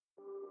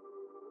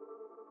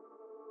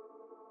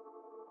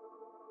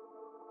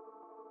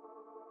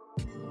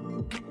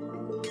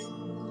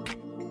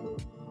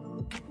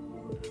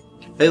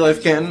Hey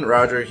Life Canton,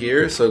 Roger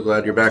here. So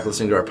glad you're back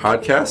listening to our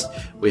podcast.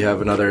 We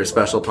have another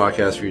special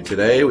podcast for you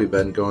today. We've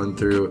been going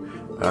through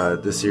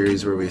the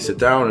series where we sit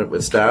down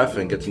with staff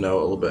and get to know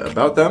a little bit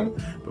about them.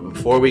 But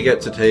before we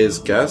get to today's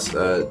guest,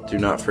 do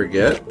not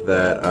forget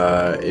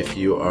that if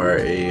you are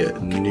a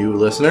new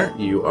listener,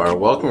 you are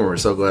welcome. We're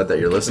so glad that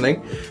you're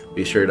listening.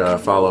 Be sure to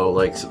follow,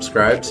 like,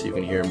 subscribe so you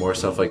can hear more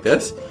stuff like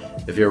this.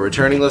 If you're a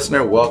returning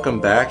listener,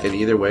 welcome back. And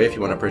either way, if you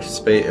want to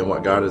participate in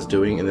what God is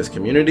doing in this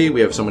community, we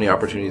have so many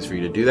opportunities for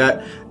you to do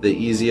that. The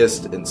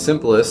easiest and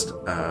simplest,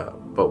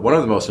 but one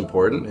of the most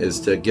important, is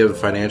to give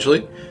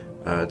financially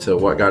to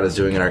what God is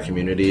doing in our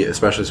community,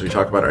 especially as we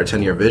talk about our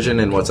 10-year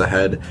vision and what's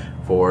ahead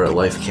for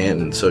Life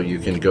Canton. So you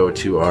can go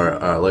to our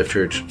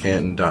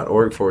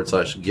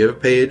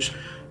lifechurchcanton.org/give page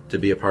to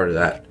be a part of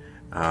that.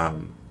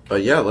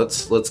 But yeah,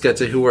 let's get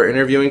to who we're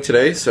interviewing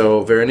today.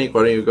 So Veronique,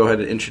 why don't you go ahead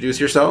and introduce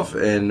yourself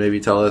and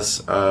maybe tell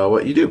us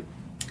what you do.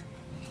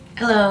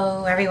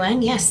 Hello,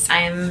 everyone. Yes,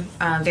 I am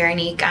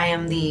Veronique. I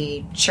am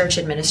the church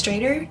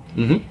administrator.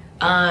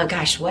 Mm-hmm.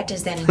 Gosh, what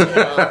does that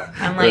entail?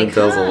 I'm like,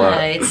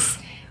 it's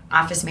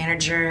office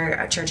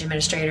manager, church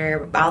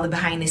administrator, all the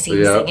behind the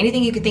scenes thing.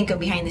 Anything you could think of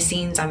behind the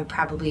scenes, I'm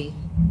probably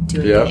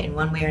doing it in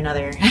one way or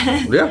another.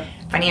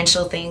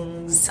 Financial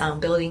things,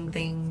 building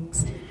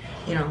things,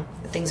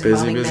 things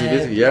involving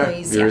busy. Yeah,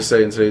 you were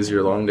saying today's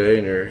your long day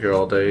and you're here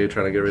all day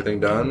trying to get everything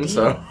done. Indeed.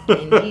 So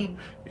Indeed.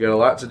 You got a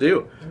lot to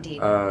do.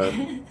 Indeed.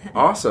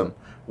 Awesome.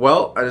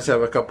 Well, I just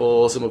have a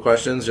couple simple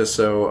questions just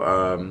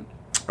so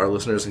our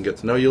listeners can get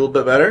to know you a little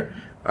bit better.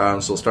 So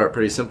we'll start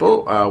pretty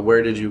simple.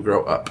 Where did you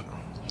grow up?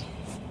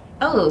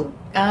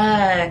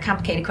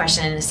 Complicated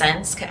question in a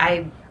sense.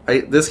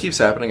 This keeps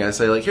happening. I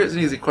say, like, here's an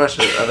easy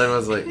question. And then I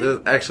was like, this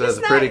actually that's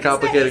a pretty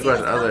complicated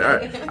question. I was like, all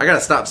right, I got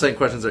to stop saying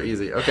questions are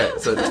easy. Okay,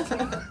 so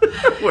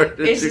where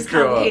did it's you just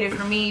grow complicated up?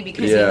 for me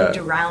because we moved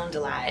around a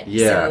lot.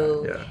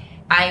 So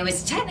I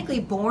was technically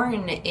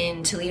born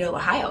in Toledo,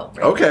 Ohio.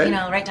 Right? Okay.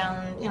 Right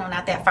down,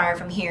 not that far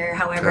from here.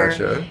 However,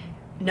 Gotcha.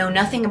 know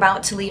nothing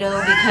about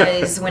Toledo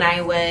because when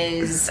I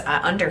was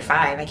under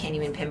 5, I can't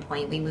even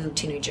pinpoint, we moved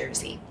to New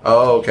Jersey.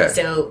 Oh, okay.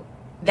 So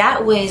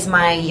that was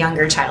my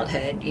younger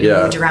childhood.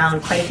 Moved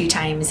around quite a few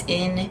times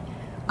in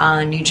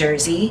New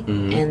Jersey.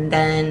 Mm-hmm. And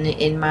then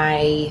in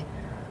my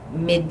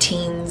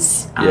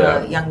mid-teens,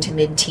 young to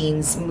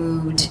mid-teens,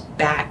 moved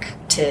back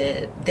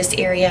to this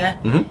area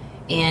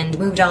and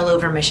moved all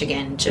over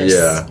Michigan.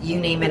 Just, you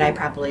name it, I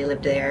probably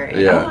lived there.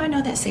 And, I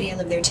know that city, I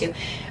lived there too.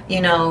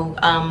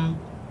 And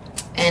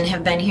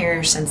have been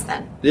here since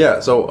then.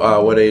 Yeah,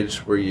 so what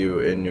age were you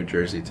in New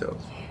Jersey till?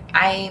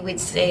 I would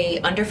say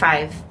under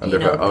 5.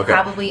 Okay.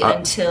 Probably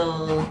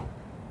until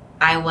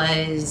I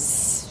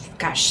was,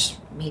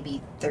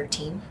 maybe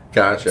 13.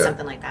 Gotcha.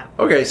 Something like that.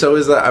 Okay, so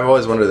is that, I've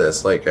always wondered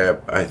this, like,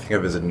 I think I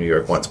visited New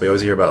York once, but I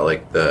always hear about,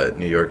 like, the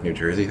New York, New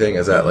Jersey thing.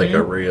 Is that, like,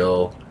 a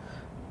real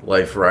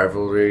life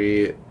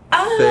rivalry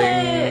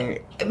thing?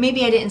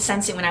 Maybe I didn't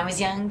sense it when I was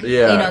young.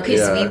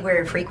 Because we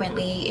were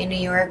frequently in New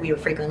York. We were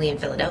frequently in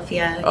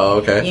Philadelphia. Oh,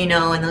 okay.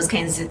 And those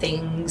kinds of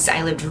things.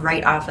 I lived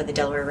right off of the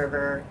Delaware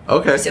River.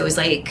 Okay. So it was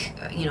like,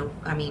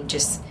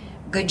 just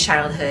good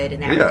childhood in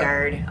that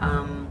regard.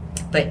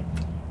 But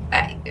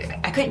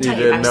I couldn't tell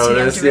you. I was too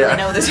young to really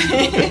know this.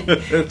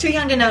 Too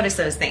young to notice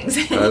those things.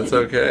 That's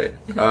okay.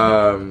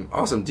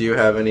 Awesome. Do you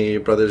have any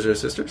brothers or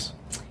sisters?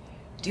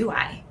 Do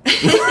I?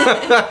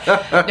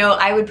 No,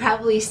 I would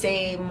probably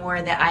say more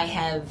that I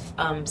have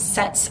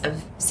sets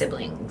of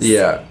siblings.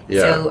 Yeah.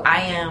 So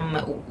I am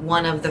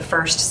one of the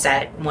first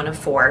set, one of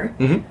 4.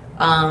 Mm-hmm.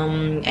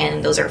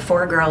 And those are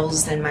 4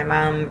 girls, and my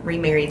mom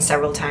remarried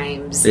several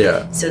times.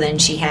 Yeah. So then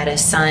she had a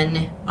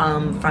son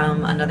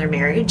from another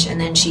marriage, and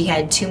then she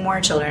had 2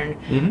 more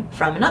children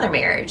from another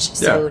marriage.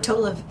 So a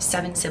total of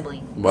 7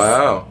 siblings.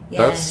 Wow.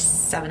 Yes,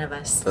 7 of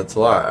us. That's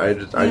a lot. I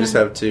just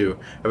have 2.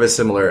 I have a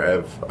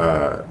similar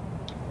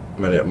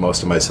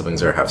most of my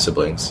siblings are half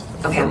siblings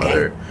from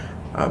other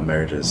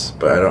marriages,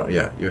 but I don't.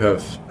 Yeah,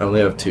 I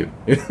only have 2.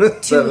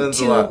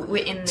 7's a lot.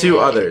 2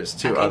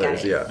 others.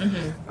 Yeah.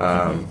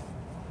 Mm-hmm.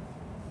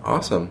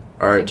 Awesome.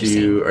 Are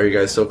you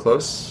guys still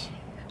close?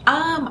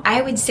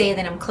 I would say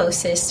that I'm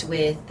closest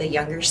with the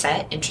younger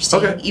set.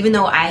 Interesting. Okay. Even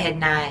though I had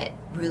not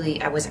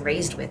really, I wasn't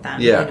raised with them.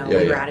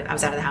 I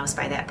was out of the house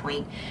by that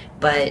point,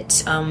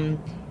 but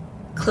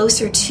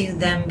closer to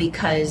them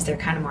because they're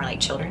kind of more like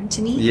children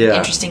to me. Yeah.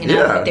 Interesting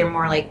enough, they're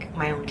more like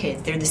my own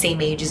kids. They're the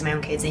same age as my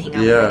own kids. They hang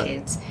out with my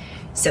kids.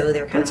 So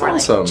they're kind of more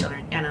like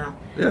children. I know.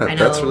 Yeah,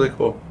 that's really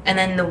cool. And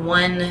then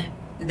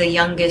the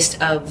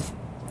youngest of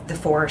the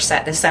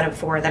set of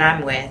 4 that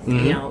I'm with,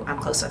 I'm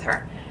close with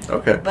her.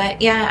 Okay.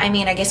 But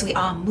I guess we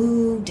all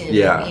moved and,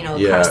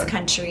 across the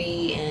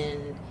country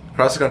and...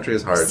 Cross the country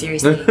is hard.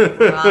 Seriously.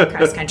 We're all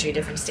across the country,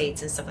 different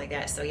states and stuff like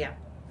that. So, yeah.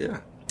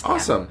 Yeah.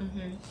 Awesome.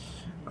 Yeah. Mm-hmm.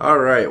 All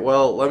right.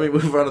 Well, let me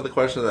move on to the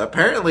question that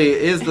apparently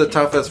is the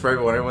toughest for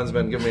everyone. Everyone's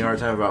been giving me a hard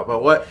time about.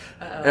 But what?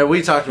 And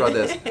we talked about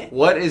this.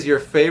 What is your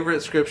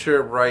favorite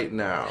scripture right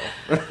now?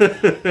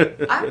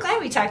 I'm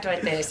glad we talked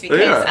about this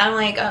because I'm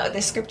like,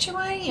 the scripture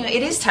one.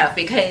 It is tough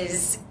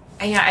because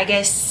I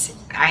guess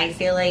I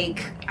feel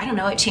like I don't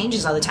know. It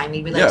changes all the time.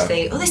 You'd be like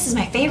say, "Oh, this is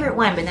my favorite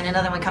one," but then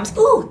another one comes.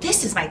 "Ooh,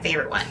 this is my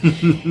favorite one."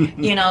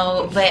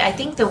 But I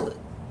think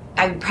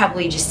I would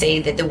probably just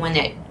say that the one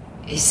that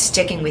is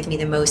sticking with me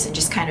the most and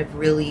just kind of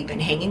really been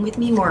hanging with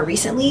me more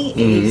recently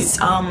is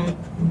I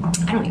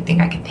don't even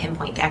think I can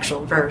pinpoint the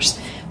actual verse,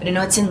 but I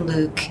know it's in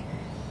Luke,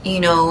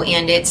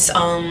 and it's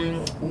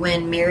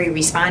when Mary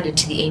responded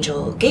to the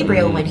angel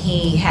Gabriel when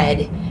he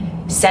had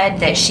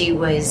said that she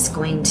was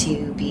going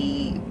to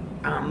be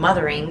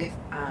mothering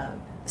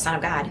the Son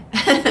of God.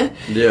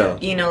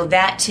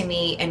 That to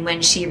me, and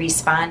when she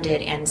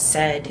responded and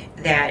said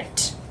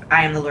that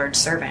I am the Lord's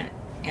servant,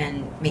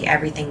 and may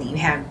everything that you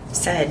have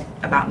said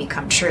about me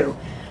come true.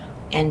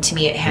 And to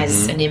me, it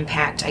has an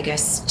impact, I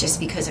guess, just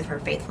because of her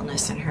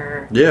faithfulness and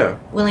her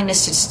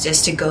willingness to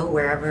just to go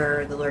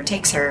wherever the Lord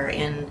takes her,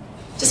 and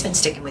just been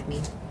sticking with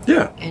me.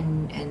 Yeah,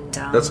 and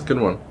that's a good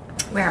one.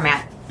 Where I'm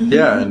at.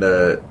 Yeah, and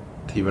to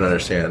even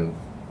understand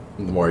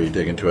the more you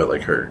dig into it,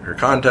 like her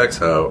context,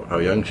 how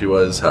young she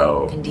was,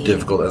 how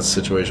difficult that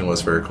situation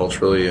was for her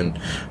culturally,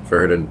 and for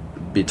her to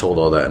be told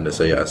all that and to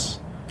say yes.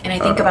 And I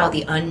think about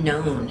the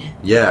unknown.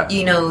 Yeah.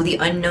 The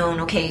unknown,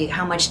 okay,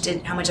 how much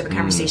of a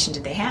conversation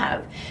did they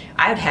have?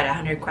 I've had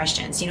 100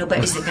 questions,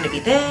 but is it going to be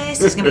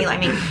this? Is it going to be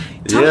like,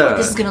 tell me what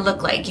this is going to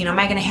look like. Am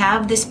I going to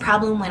have this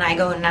problem when I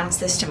go announce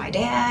this to my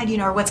dad?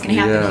 Or what's going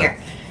to happen here?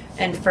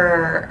 And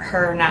for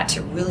her not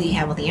to really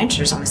have all the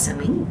answers, I'm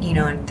assuming,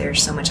 and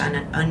there's so much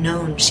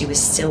unknown, she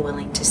was still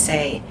willing to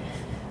say,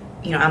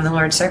 I'm the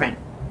Lord's servant,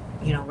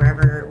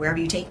 wherever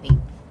you take me.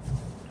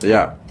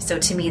 Yeah. So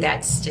to me,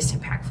 that's just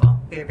impactful.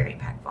 Very, very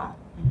impactful.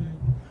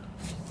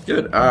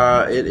 Good.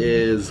 It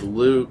is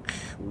Luke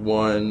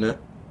 1:38.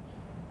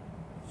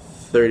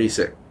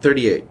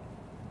 Yes.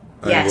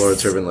 I am the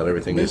Lord's servant, let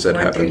everything you said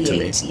happen to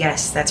me.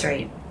 Yes, that's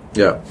right.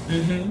 Yeah.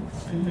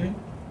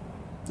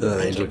 The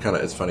angel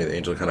it's funny, the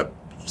angel kind of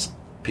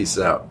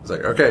pieces out. It's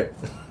like, okay,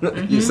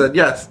 you said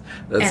yes.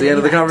 That's the end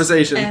of the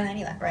conversation. And then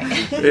he left,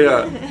 right.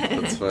 Yeah,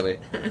 that's funny.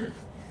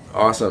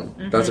 Awesome.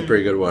 That's a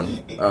pretty good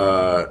one.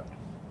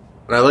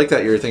 And I like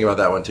that you were thinking about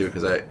that one too,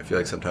 because I feel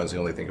like sometimes we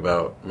only think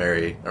about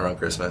Mary around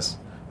Christmas.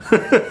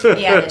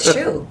 Yeah, that's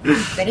true.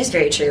 That is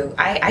very true.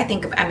 I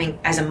think,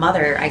 as a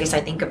mother, I guess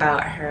I think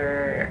about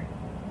her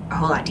a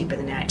whole lot deeper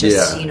than that.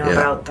 Just,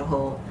 about the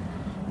whole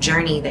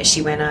journey that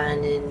she went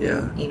on, and,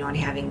 and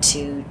having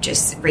to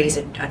just raise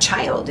a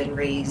child and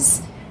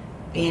raise,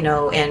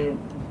 and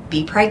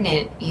be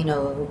pregnant,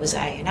 was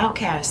I an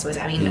outcast?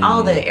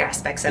 All the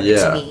aspects of it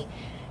to me,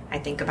 I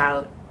think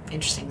about,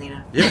 interestingly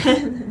enough.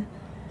 Yeah.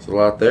 There's a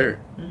lot there.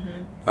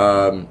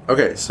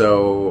 Okay,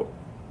 so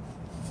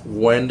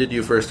when did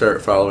you first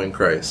start following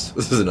Christ?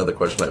 This is another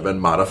question I've been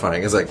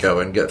modifying as I go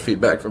and get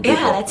feedback from people.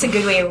 Yeah, that's a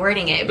good way of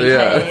wording it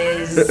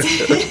because,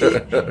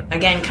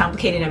 again,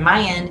 complicated on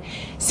my end.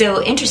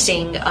 So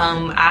interesting,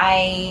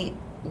 I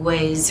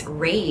was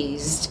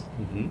raised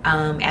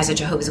as a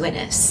Jehovah's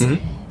Witness.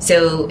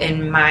 So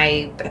in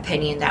my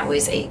opinion, that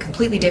was a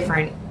completely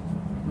different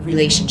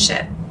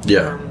relationship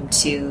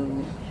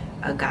to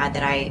a God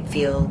that I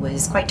feel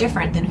was quite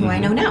different than who I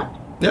know now.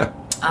 Yeah.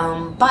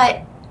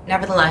 But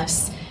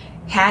nevertheless,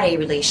 had a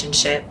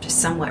relationship,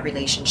 somewhat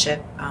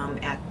relationship,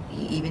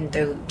 even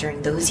though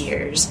during those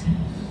years.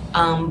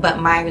 But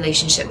my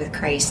relationship with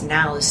Christ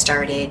now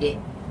started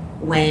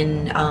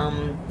when,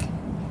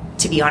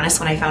 to be honest,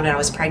 when I found out I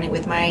was pregnant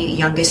with my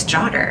youngest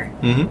daughter.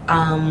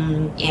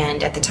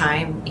 And at the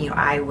time,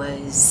 I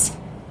was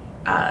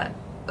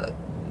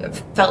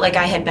felt like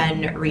I had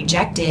been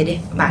rejected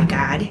by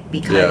God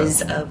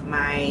because of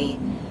my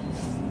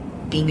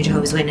being a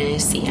Jehovah's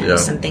Witness and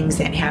some things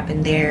that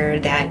happened there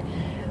that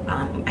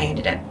I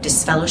ended up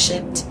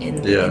disfellowshipped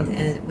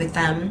with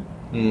them.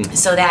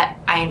 So that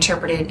I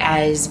interpreted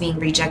as being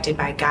rejected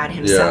by God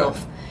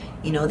himself.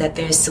 That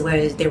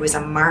there was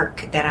a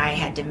mark that I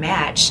had to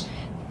match,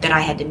 that I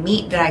had to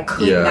meet, that I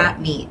could not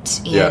meet.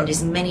 And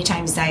as many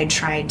times as I had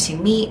tried to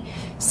meet,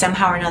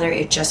 somehow or another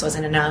it just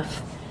wasn't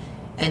enough.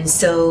 And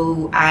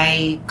so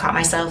I caught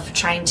myself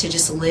trying to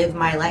just live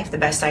my life the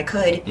best I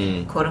could,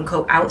 quote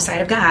unquote,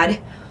 outside of God.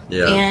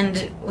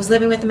 And was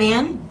living with a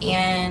man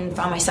and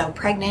found myself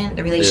pregnant.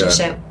 The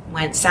relationship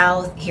went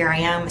south. Here I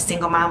am, a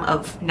single mom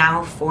of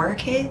now 4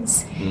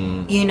 kids.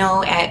 Who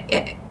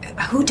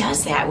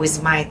does that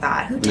was my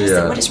thought. Who does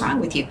that? What is wrong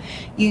with you?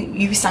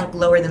 You sunk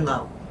lower than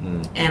low.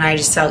 And I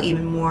just felt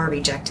even more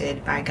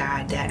rejected by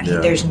God that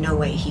there's no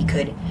way he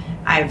could.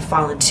 I've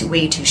fallen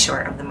way too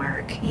short of the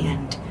mark.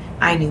 And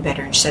I knew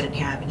better and shouldn't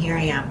have, and here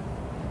I am.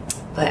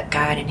 But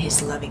God in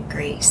his loving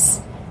grace,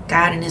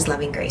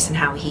 and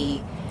how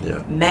he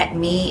met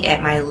me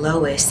at my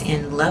lowest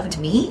and loved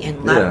me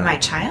and loved my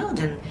child.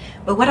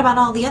 But what about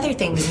all the other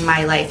things in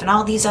my life and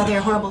all these other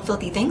horrible,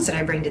 filthy things that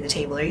I bring to the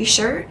table? Are you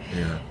sure?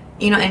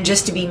 and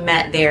just to be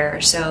met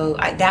there. So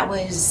I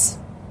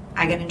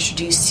got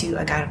introduced to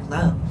a God of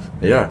love.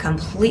 Yeah.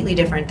 Completely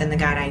different than the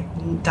God I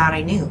thought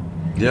I knew.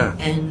 Yeah.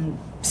 And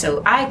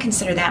so I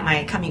consider that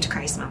my coming to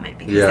Christ moment,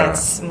 because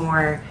that's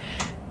more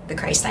the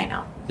Christ I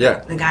know. Yeah.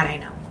 The God I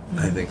know.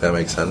 I think that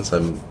makes sense.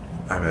 I'm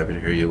happy to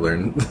hear you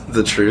learn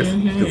the truth,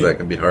 because that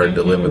can be hard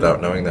to live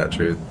without knowing that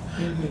truth. A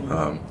so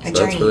journey, that's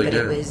really but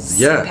good. it was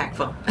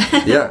impactful.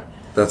 Yeah.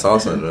 That's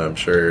awesome, and I'm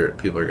sure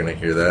people are going to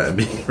hear that and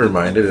be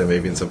reminded, and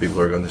maybe some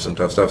people are going through some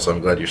tough stuff, so I'm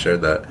glad you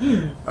shared that.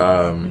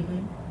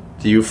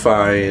 Do you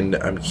find,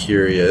 I'm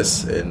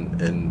curious,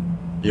 and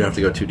you don't have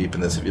to go too deep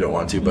in this if you don't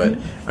want to, but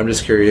I'm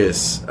just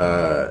curious,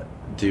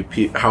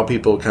 how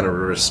people kind of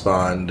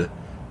respond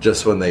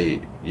just when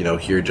they,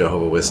 hear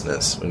Jehovah's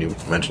Witness, when you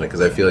mention it,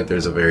 because I feel like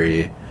there's a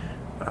very,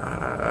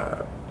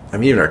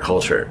 even our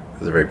culture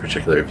has a very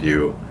particular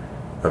view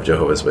of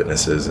Jehovah's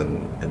Witnesses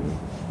and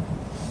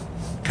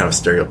kind of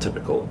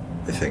stereotypical,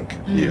 I think,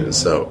 views.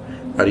 So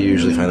how do you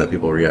usually find that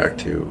people react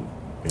to,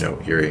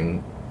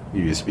 hearing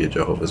you used to be a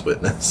Jehovah's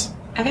Witness?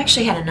 I've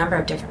actually had a number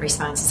of different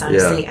responses,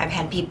 honestly. I've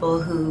had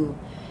people who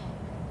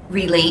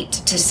relate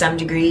to some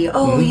degree.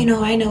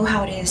 I know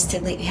how it is to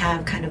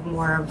have kind of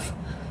more of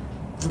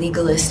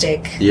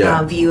legalistic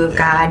view of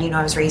God.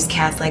 I was raised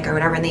Catholic or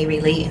whatever, and they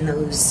relate in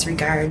those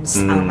regards.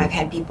 I've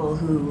had people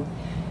who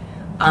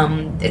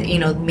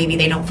maybe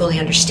they don't fully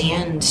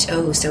understand,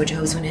 so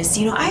Jehovah's Witness.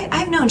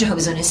 I've known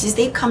Jehovah's Witnesses.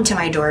 They've come to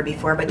my door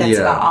before, but that's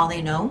about all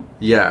they know.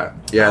 Yeah,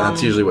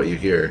 that's usually what you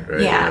hear,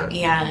 right?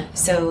 Yeah.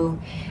 So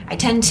I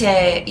tend to,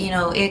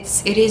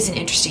 it is an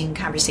interesting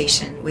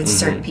conversation with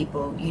certain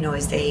people,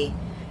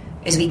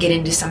 as we get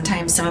into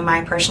sometimes some of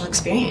my personal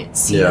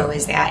experience,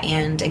 is that,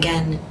 and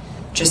again,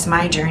 just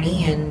my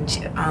journey, and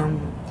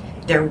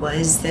there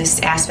was this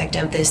aspect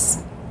of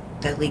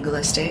the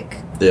legalistic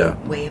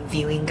way of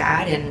viewing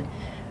God, and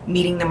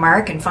meeting the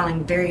mark and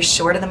falling very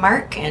short of the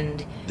mark,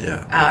 and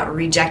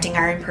rejecting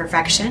our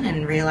imperfection,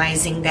 and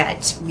realizing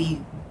that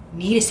we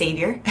need a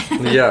savior.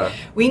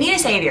 We need a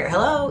savior.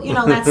 Hello,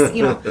 that's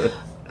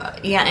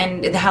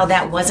and how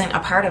that wasn't a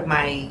part of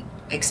my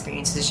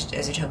experience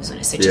as a Jehovah's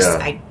Witness. It just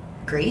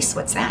grace.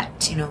 What's that?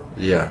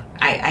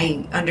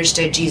 I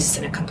understood Jesus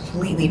in a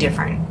completely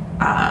different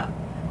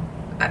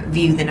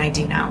view than I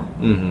do now.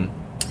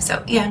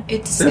 So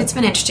it's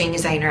been interesting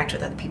as I interact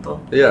with other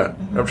people.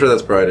 I'm sure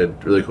that's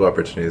provided really cool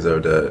opportunities though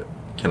to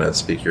kind of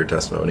speak your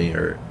testimony,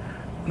 or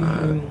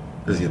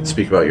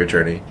speak about your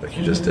journey like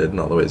you just did, and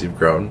all the ways you've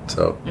grown.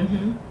 So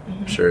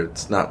I'm sure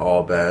it's not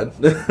all bad.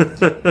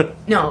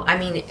 No,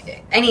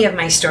 any of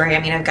my story,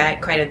 I've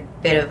got quite a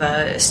bit of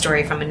a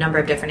story from a number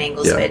of different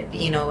angles, but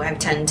I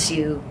tend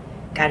to,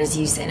 God has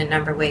used it in a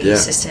number of ways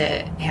just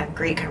to have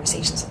great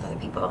conversations with other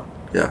people.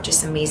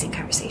 Just amazing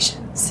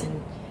conversations,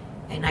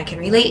 and I can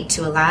relate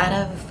to a lot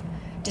of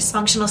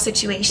dysfunctional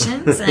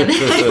situations, and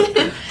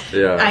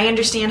I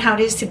understand how it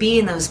is to be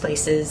in those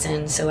places,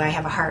 and so I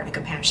have a heart and a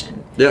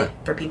compassion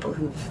for people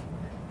who've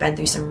been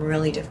through some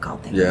really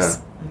difficult things.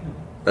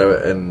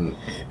 And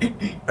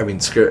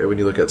when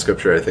you look at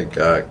Scripture, I think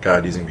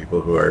God using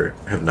people who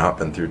have not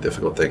been through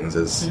difficult things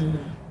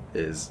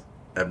is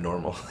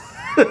abnormal.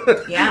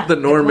 The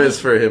norm is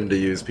for Him to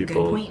use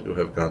people who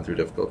have gone through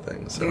difficult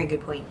things. So. Very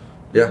good point.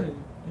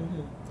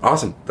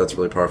 Awesome. That's a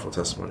really powerful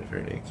testimony,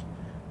 Veronique.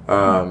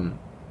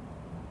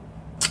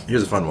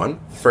 Here's a fun one.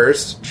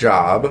 First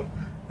job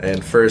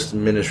and first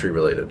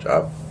ministry-related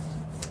job.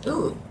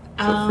 Ooh.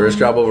 So first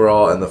job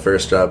overall, and the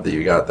first job that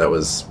you got that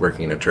was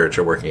working in a church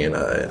or working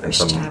in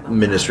some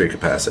ministry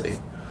capacity.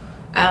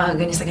 Oh,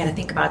 goodness, I got to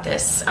think about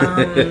this.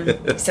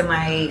 So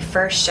my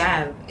first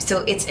job.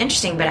 So it's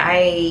interesting, but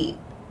I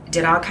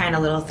did all kind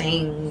of little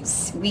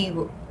things. We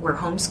were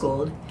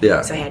homeschooled.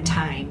 So I had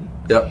time.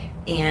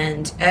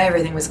 And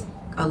everything was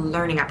a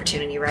learning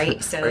opportunity,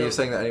 right? So, are you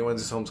saying that anyone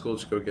who's homeschooled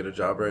should go get a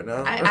job right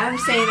now? I'm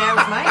saying that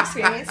was my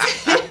experience.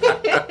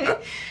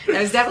 That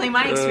was definitely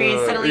my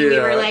experience. Suddenly we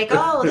were like,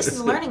 oh, this is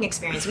a learning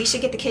experience. We should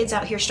get the kids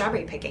out here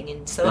strawberry picking.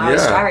 And so I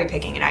was strawberry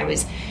picking, and I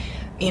was,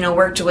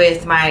 worked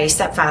with my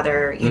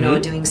stepfather,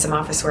 doing some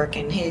office work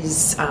in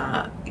his,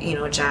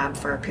 job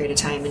for a period of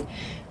time. And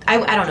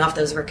I don't know if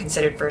those were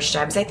considered first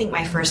jobs. I think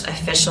my first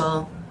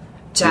official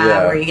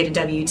job where you get a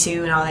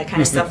W-2 and all that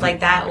kind of stuff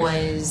like that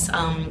was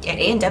at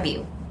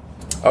A&W.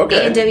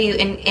 Okay. A&W,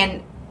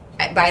 and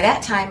by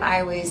that time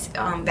I was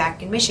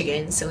back in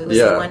Michigan, so it was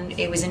the one.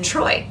 It was in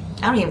Troy.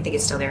 I don't even think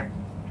it's still there.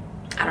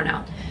 I don't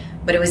know,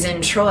 but it was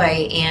in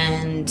Troy,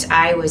 and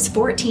I was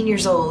 14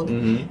 years old.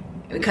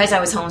 Because I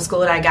was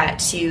homeschooled, I got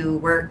to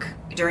work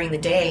during the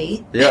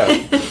day.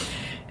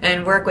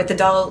 And work with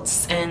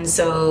adults, and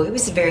so it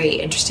was a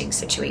very interesting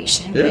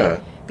situation.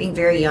 Being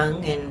very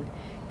young and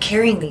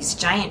carrying these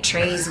giant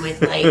trays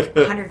with like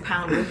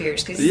 100-pound root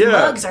beers, because these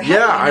mugs are heavy.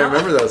 I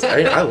remember those.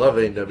 I love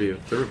A&W.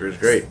 The root beer is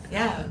great.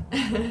 But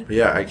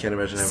I can't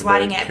imagine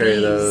having to carry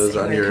those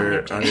on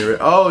your.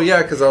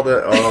 Because all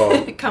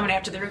the coming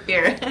after the root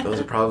beer. Those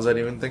are problems I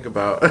didn't even think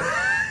about.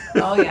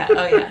 Oh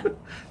yeah.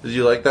 Did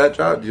you like that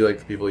job? Did you like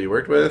the people you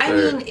worked with? I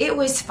mean, it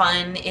was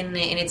fun in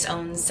its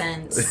own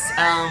sense.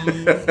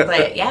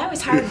 But yeah, it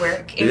was hard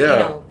work. You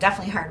know,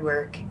 definitely hard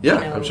work. Yeah,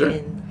 you know, I'm sure.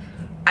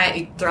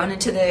 And thrown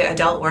into the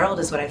adult world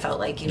is what I felt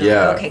like. You know,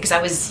 Yeah. okay, because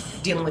I was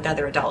dealing with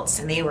other adults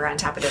and they were on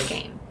top of their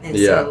game, and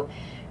so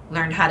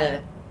learned how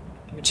to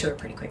mature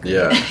pretty quickly.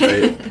 Yeah,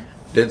 I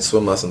did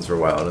swim lessons for a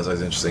while, and it was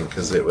always interesting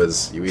because it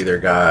was, you either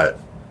got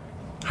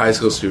high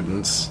school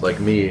students like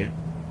me,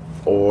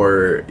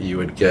 or you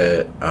would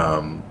get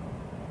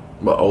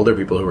older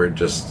people who were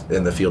just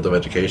in the field of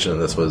education,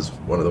 and this was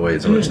one of the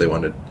ways in which they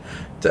wanted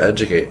to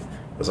educate. It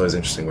was always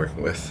interesting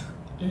working with,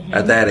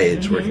 at that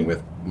age, working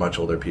with much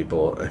older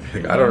people. I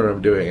don't know what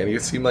I'm doing, and you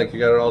seem like you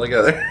got it all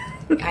together.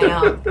 I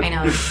know.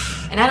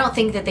 And I don't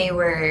think that they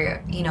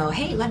were, you know,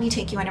 hey, let me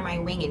take you under my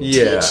wing and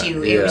teach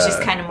you. It was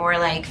just kind of more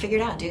like, figure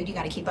it out, dude. You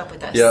got to keep up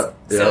with us.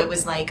 So it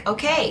was like,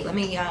 okay, let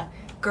me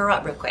grow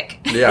up real quick.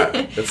 Yeah,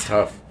 it's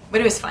tough.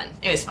 But it was fun.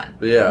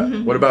 Yeah.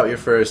 What about your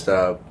first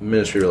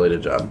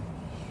ministry-related job?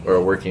 Or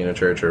working in a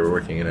church, or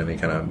working in any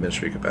kind of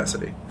ministry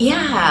capacity?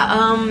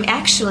 Yeah,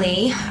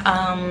 actually,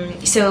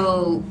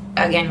 so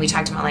again, we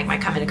talked about like my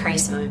coming to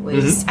Christ moment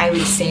was, I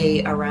would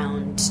say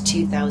around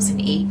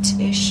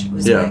 2008-ish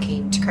was when I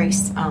came to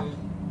Christ,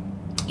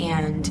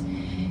 and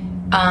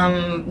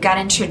got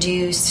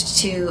introduced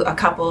to a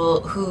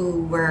couple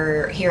who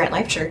were here at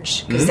Life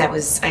Church, because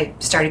I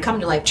started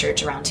coming to Life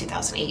Church around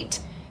 2008.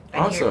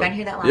 Been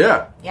here that long?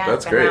 Yeah,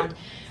 that's great. Around.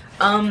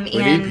 We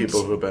need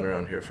people who have been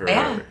around here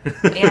forever.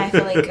 I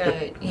feel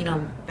like, you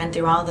know, been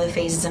through all the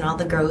phases and all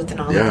the growth and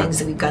all the things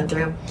that we've gone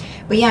through.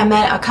 But yeah, I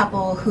met a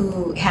couple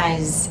who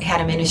has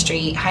had a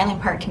ministry,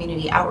 Highland Park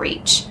Community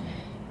Outreach,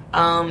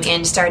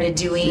 and started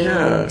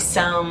doing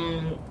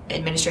some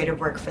administrative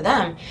work for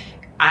them.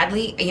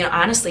 Oddly, you know,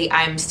 honestly,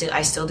 I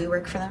still do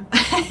work for them.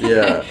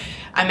 Yeah.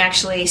 I'm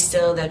actually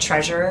still the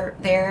treasurer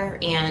there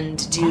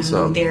and do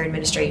their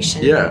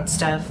administration and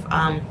stuff.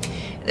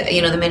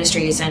 You know, the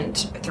ministry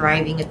isn't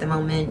thriving at the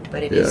moment,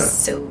 but it is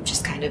so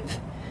just kind of,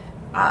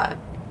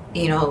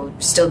 you know,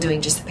 still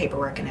doing just the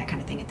paperwork and that kind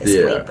of thing at this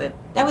point. But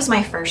that was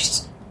my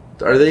first.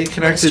 Are they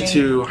connected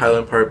to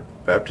Highland Park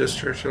Baptist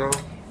Church at all?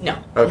 No.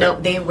 Okay. No,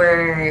 they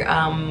were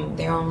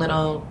their own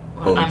little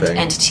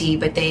entity,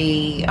 but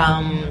they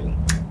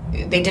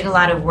did a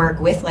lot of work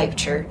with Life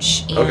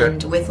Church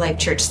and with Life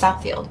Church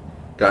Southfield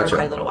for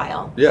quite a little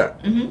while. Yeah.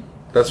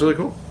 That's really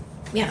cool.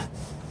 Yeah.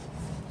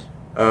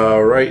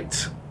 All right.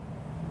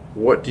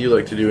 What do you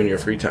like to do in your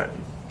free time?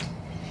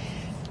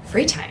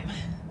 Free time?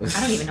 I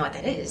don't even know what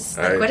that is.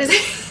 Like, what is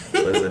it?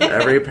 Listen,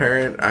 every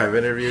parent I've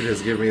interviewed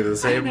has given me the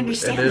same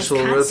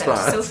initial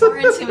response. So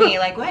foreign to me.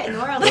 Like, what in the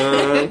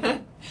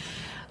world?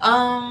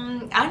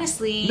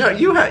 Honestly, no.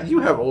 You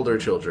have older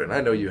children.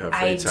 I know you have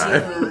free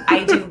time.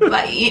 I do.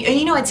 But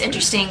you know what's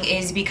interesting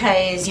is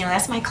because, you know,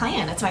 that's my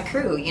clan, that's my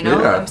crew. You know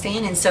what I'm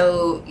saying? And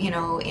so, you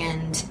know,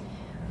 and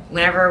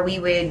whenever we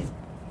would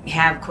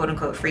have quote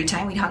unquote free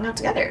time, we'd hung out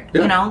together.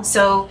 You know,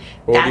 so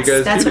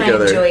that's what I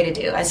enjoy to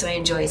do. That's what I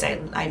enjoy. Is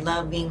I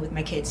love being with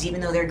my kids,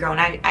 even though they're grown.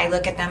 I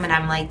look at them and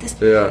I'm like,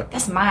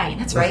 that's mine.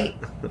 That's right.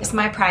 That's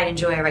my pride and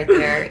joy right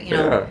there. You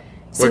know. Yeah.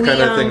 So what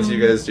kind of things do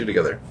you guys do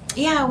together?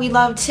 Yeah, we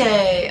love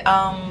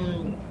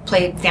to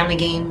play family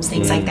games,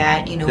 things like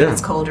that. You know, when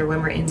it's cold or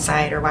when we're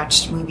inside, or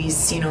watch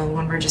movies. You know,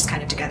 when we're just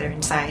kind of together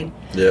inside.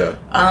 Yeah.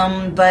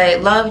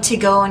 But love to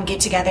go and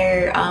get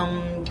together.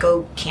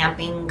 Go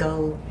camping.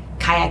 Go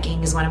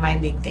kayaking is one of my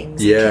big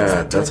things.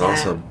 Yeah, that's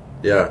awesome.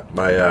 Yeah,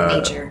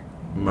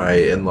 my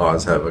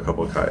in-laws have a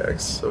couple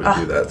kayaks, so we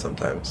do that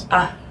sometimes.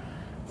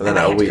 And then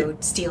I have to go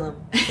steal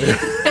them.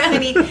 I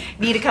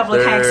need a couple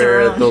of kayaks of our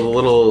own. The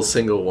little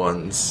single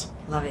ones.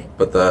 Love it.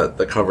 But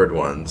the covered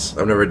ones,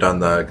 I've never done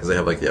that because they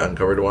have like the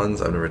uncovered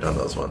ones. I've never done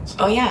those ones.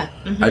 Oh yeah.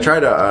 I tried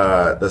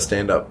the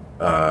stand-up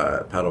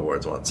paddle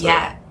boards once. So.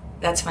 Yeah.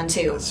 That's fun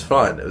too. It's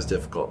fun. It was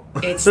difficult.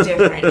 It's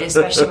different,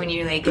 especially when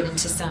you like get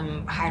into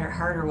some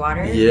harder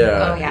water.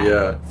 Yeah. Oh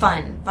yeah.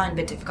 Fun, but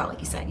difficult, like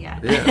you said. Yeah.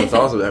 Yeah, that's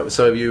awesome.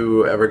 So, have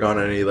you ever gone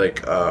on any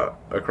like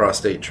across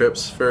state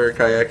trips for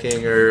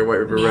kayaking or white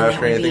river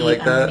rafting or anything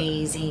like that?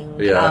 Amazing.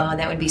 Yeah. Oh,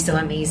 that would be so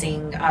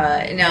amazing.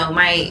 No,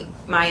 my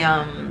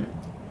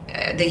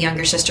the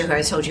younger sister who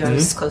I told you I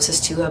was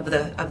closest to of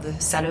the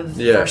set of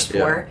first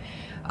four.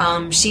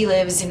 She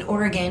lives in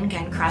Oregon,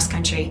 kind of cross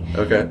country.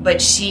 Okay.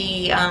 But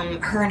she,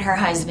 her and her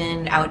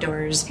husband,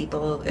 outdoors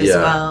people as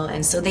well.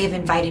 And so they've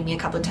invited me a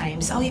couple of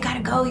times. Oh, you gotta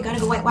go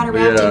whitewater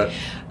rafting. Yeah.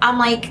 I'm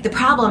like, the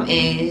problem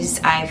is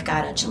I've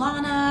got a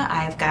Jelana,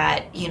 I've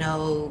got, you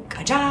know,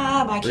 a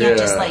job. I can't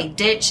just like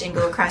ditch and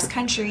go across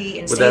country.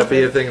 And would that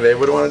be a thing they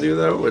would want to do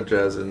though? Would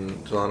Jazz and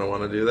Jelana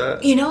want to do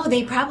that? You know,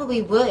 they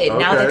probably would.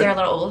 Now that they're a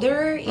little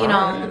older, you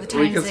know, the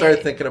times we can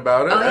start thinking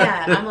about it. Oh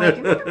yeah. I'm like,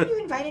 remember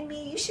you invited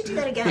me? You should do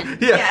that again.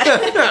 Yeah.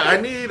 I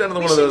need another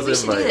one of those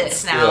invites. We should do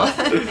this now.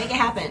 Make it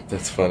happen.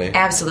 That's funny.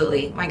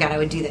 Absolutely. My God, I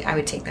would do that. I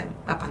would take them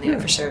up on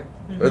that for sure.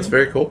 That's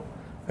very cool.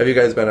 Have you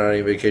guys been on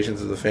any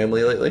vacations as a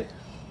family lately?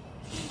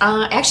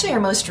 Actually, our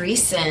most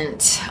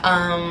recent,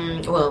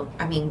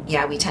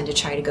 we tend to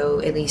try to go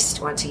at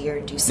least once a year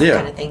and do some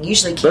kind of thing.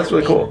 Usually camping. That's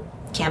really cool.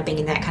 Camping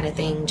and that kind of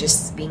thing,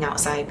 just being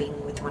outside,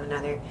 being with one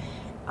another.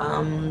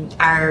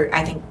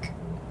 I think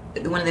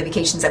one of the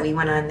vacations that we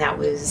went on that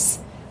was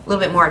a little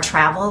bit more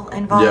travel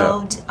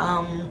involved.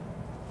 Yeah.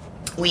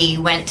 We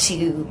went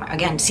to,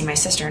 again, see my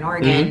sister in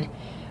Oregon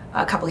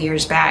a couple of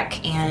years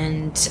back,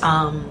 and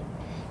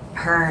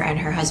her and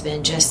her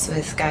husband, just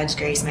with God's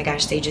grace, my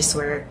gosh, they just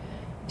were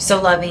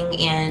so loving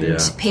and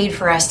paid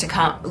for us to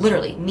come,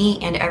 literally, me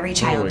and every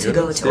child to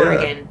go to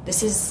Oregon.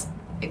 This is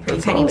a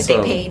pretty penny, but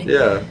they paid.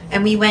 Yeah.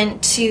 And we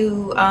went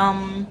to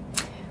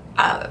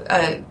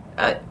a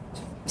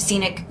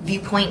scenic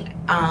viewpoint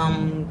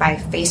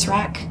by Face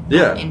Rock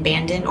in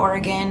Bandon,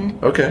 Oregon.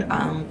 Okay.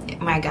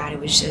 My God, it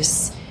was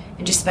just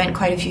spent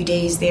quite a few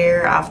days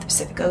there off the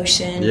Pacific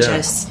Ocean,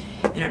 just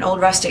in an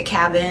old rustic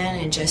cabin,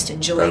 and just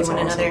enjoy one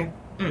another.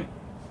 That's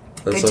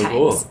good so times.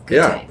 Cool.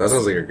 Good times. That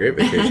sounds like a great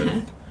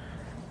vacation.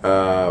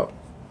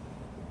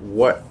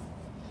 What?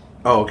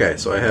 Oh, okay.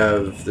 So I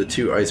have the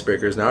 2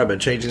 icebreakers now. I've been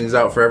changing these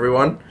out for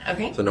everyone.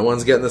 Okay. So no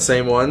one's getting the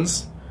same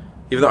ones.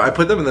 Even though I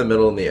put them in the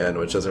middle and the end,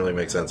 which doesn't really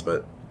make sense,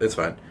 but it's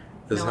fine.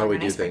 This is how we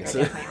do things.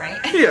 Right?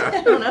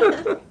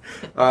 Yeah.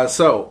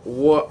 So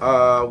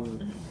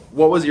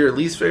what was your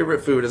least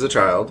favorite food as a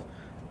child,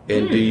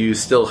 and do you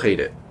still hate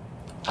it?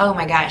 Oh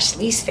my gosh,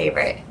 least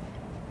favorite.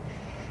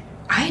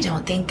 I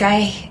don't think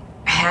I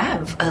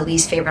have a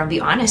least favorite. I'll be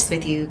honest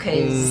with you,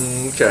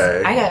 because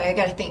I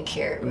gotta think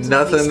here.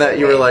 Nothing that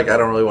you were like, I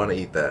don't really want to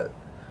eat that.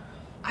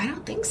 I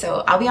don't think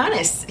so. I'll be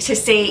honest. To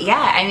say,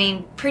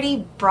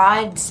 pretty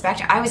broad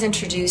spectrum. I was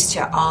introduced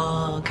to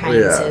all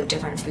kinds of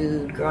different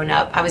food growing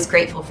up. I was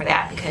grateful for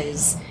that,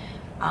 because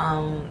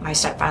my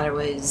stepfather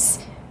was,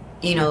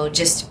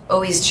 just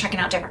always checking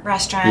out different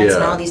restaurants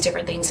and all these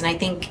different things. And I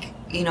think,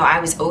 I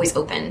was always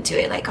open to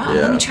it. Like,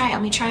 let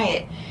me try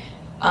it.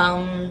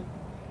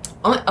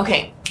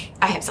 Okay,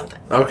 I have something.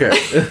 Okay.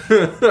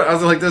 I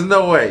was like, there's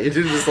no way. You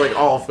did just like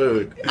all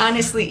food.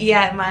 Honestly,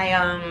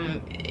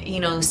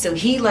 my, so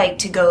he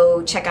liked to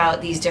go check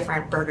out these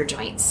different burger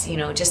joints,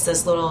 just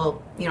this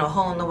little,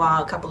 hole in the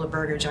wall, a couple of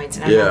burger joints.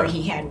 And I remember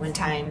he had one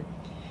time,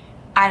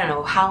 I don't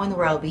know how in the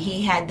world, but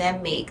he had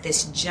them make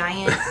this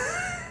giant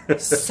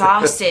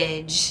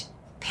sausage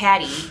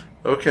patty.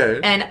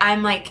 Okay. And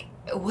I'm like,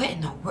 what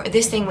in the world?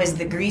 This thing was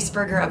the grease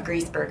burger of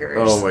grease burgers.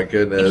 Oh my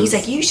goodness. And he's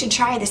like, you should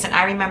try this. And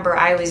I remember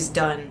I was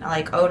done.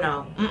 Like, oh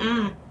no.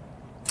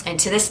 And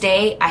to this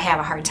day, I have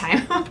a hard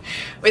time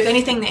with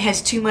anything that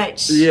has too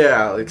much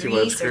like too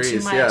much grease. Or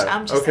too much.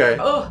 I'm just like,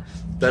 oh.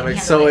 That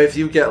makes so if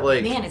you get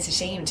like, man, it's a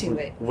shame too.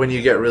 But when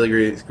you get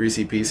really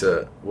greasy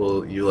pizza,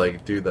 will you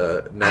like do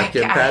the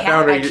napkin pat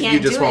down, or you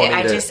just won't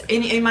eat it?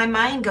 In my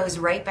mind goes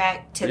right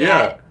back to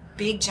that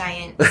big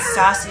giant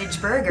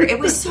sausage burger. It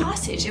was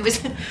sausage. It was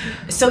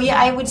so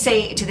I would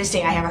say to this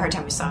day I have a hard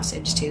time with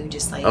sausage too.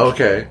 Just like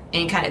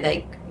any kind of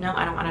like, no,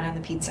 I don't want it on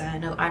the pizza.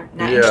 No, I'm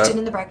not interested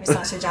in the breakfast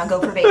sausage. I'll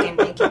go for bacon.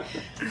 Thank you.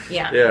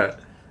 Yeah.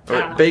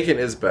 Bacon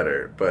is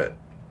better, but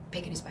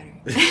bacon is better.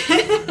 We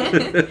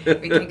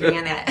can agree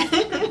on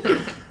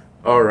that.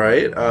 All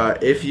right.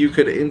 If you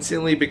could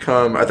instantly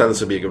become, I thought this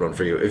would be a good one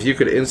for you. If you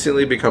could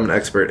instantly become an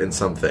expert in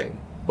something,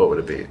 what would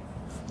it be?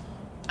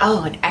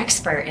 Oh, an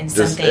expert in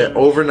just something.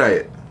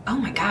 Overnight. Oh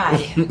my God.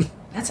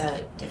 That's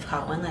a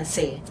difficult one. Let's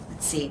see.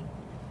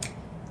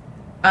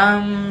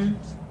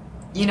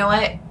 You know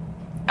what?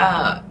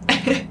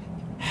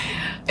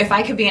 If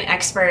I could be an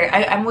expert,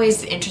 I'm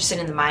always interested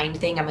in the mind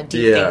thing. I'm a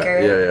deep thinker,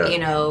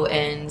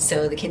 and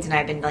so the kids and I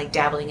have been like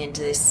dabbling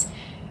into this,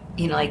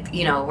 we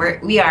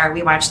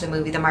watch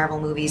the Marvel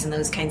movies and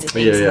those kinds of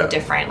things, and the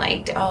different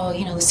the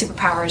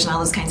superpowers and all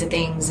those kinds of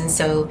things. And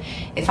so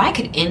if I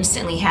could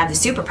instantly have the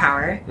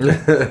superpower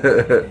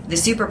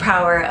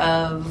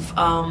of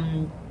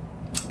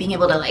being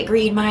able to like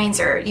read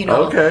minds, or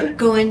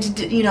go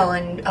into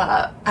and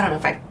I don't know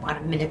if I want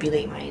to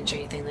manipulate minds or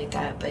anything like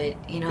that, but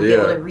be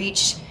able to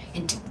reach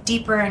into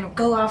deeper and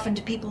go off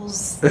into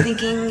people's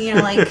thinking,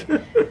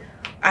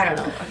 I don't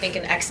know, I'm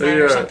thinking X-Men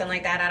or something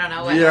like that. I don't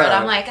know what word.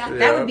 I'm like,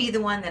 that would be the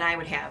one that I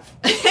would have.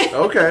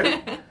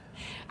 Okay.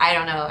 I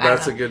don't know.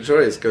 That's a good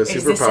choice. Go superpower.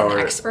 Is this an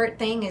expert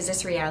thing? Is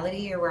this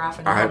reality, or we're off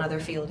in a whole other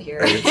field here?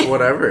 It's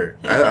whatever.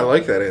 I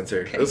like that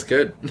answer. Okay. That's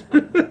good.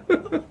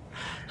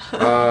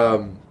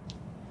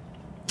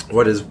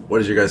 What is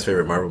your guys'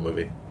 favorite Marvel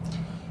movie?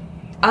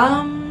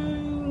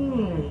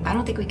 I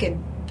don't think we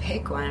could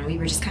pick one. We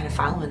were just kind of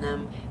following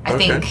them. I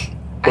think.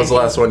 What's the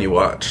last one you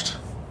watched?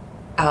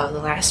 Oh, the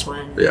last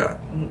one. Yeah.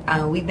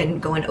 We've been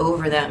going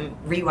over them,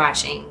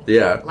 rewatching.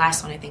 Yeah.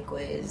 Last one I think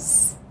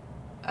was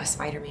a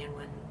Spider-Man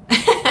one.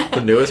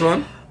 The newest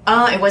one?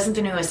 It wasn't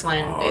the newest one.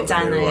 Oh, it's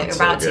on the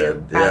about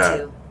to.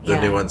 The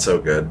new one's so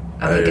good.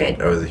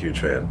 Good. I was a huge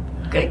fan.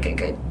 Good.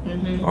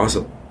 Mm-hmm.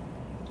 Awesome.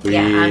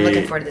 I'm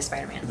looking forward to the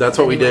Spider-Man. That's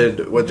what we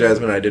did. What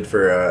Jasmine and I did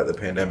for the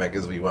pandemic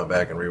is we went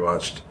back and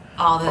rewatched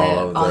all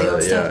the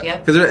old stuff. Yeah.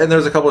 And there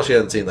was a couple she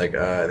hadn't seen. Like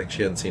I think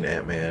she hadn't seen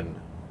Ant-Man.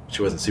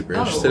 she wasn't super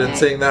interested in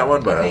seeing that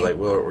one, but I was like,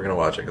 well, we're gonna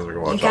watch it because we're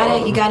gonna watch all of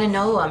them. You gotta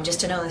know them just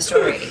to know the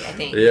story. I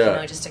think,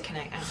 just to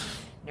connect.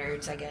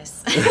 Nerds, I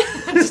guess.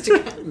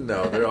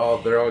 No, they're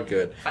all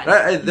good.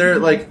 They're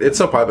like, it's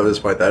so popular at this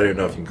point that I don't even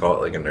know if you can call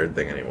it like a nerd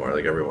thing anymore.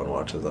 Like everyone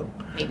watches them.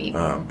 Maybe.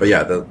 But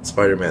yeah,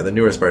 the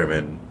newer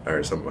Spider-Man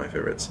are some of my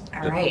favorites.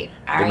 All right.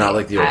 They're not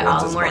like the old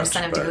ones as more much,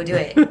 incentive to go do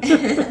it.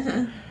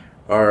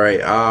 All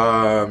right.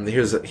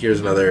 Here's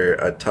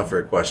another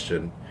tougher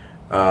question.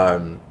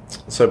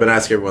 So I've been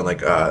asking everyone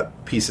like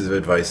pieces of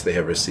advice they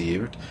have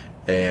received,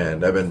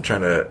 and I've been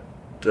trying to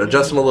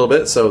adjust them a little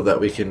bit so that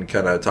we can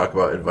kind of talk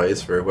about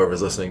advice for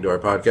whoever's listening to our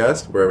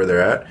podcast, wherever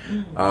they're at.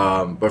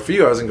 Mm-hmm. But for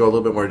you, I was going to go a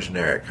little bit more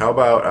generic. How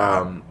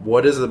about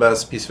what is the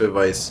best piece of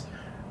advice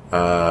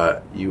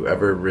you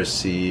ever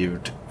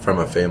received from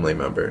a family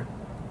member?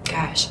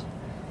 Gosh.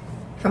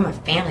 From a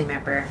family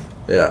member?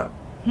 Yeah.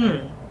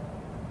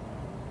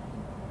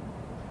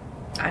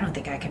 I don't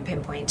think I can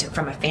pinpoint it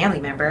from a family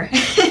member.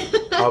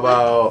 How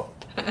about...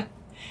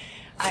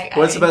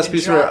 what's the best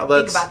piece of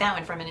advice? Think about that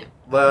one for a minute.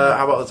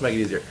 How about let's make it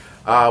easier.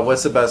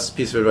 What's the best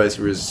piece of advice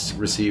you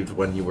received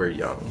when you were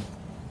young?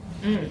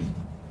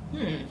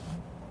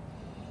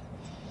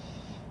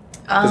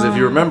 Because if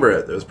you remember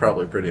it was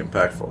probably pretty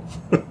impactful.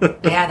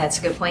 Yeah, that's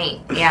a good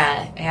point.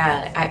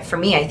 Yeah. For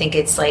me, I think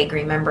it's like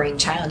remembering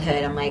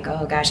childhood. I'm like,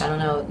 oh gosh, I don't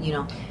know.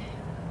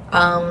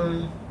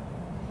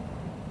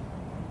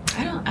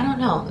 I don't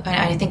know.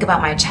 I think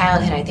about my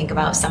childhood. I think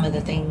about some of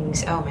the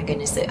things. Oh my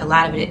goodness, a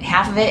lot of it.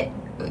 Half of it,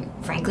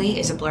 frankly,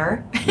 is a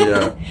blur.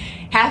 Yeah.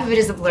 Half of it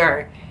is a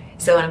blur.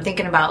 So when I'm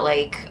thinking about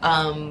like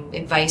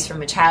advice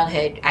from a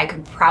childhood, I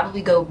could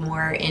probably go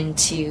more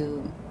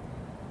into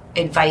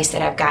advice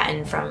that I've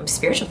gotten from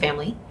spiritual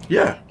family.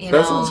 Yeah,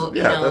 that's a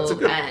good.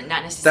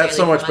 Not necessarily. That's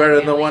so much better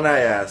than the one I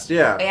asked.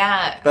 Yeah.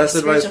 Yeah. Best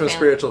advice from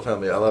spiritual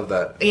family. I love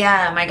that.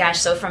 Yeah, my gosh.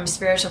 So from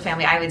spiritual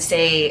family, I would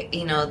say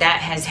that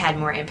has had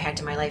more impact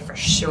in my life for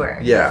sure.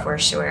 Yeah, for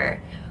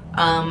sure.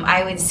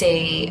 I would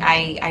say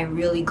I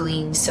really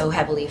gleaned so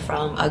heavily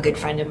from a good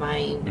friend of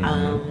mine.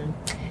 Mm-hmm.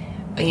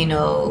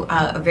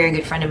 A very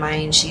good friend of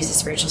mine. She's a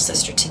spiritual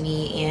sister to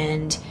me,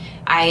 and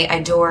I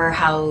adore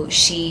how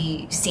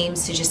she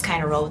seems to just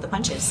kind of roll with the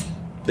punches.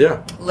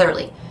 Yeah.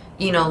 Literally.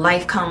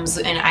 Life comes,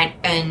 and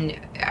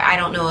I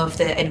don't know if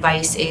the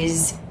advice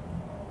is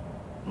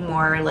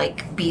more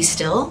like be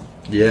still.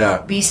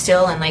 Yeah. Be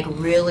still and like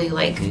really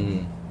like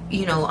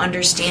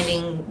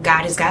understanding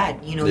God is God.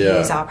 He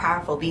is all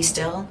powerful. Be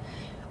still.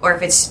 Or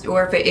if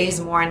it is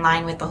more in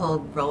line with the whole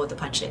roll with the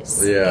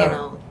punches.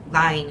 Yeah.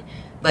 Line.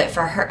 But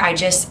for her, I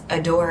just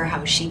adore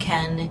how she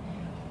can.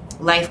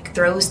 Life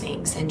throws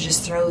things and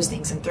just throws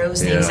things and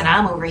throws things, and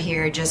I'm over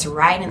here just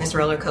riding this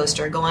roller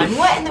coaster, going,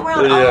 "What in the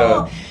world?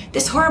 Oh,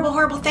 this horrible,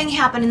 horrible thing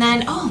happened, and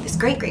then this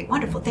great, great,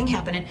 wonderful thing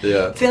happened."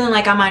 And feeling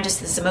like I'm on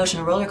just this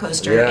emotional roller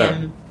coaster,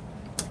 and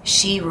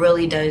she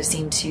really does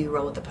seem to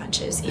roll with the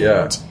punches,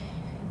 and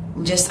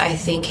just I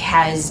think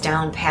has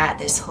down pat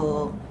this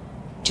whole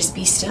just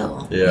be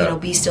still,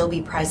 be still,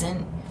 be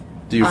present.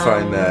 Do you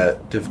find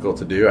that difficult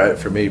to do?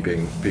 For me,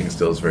 being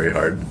still is very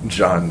hard.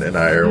 John and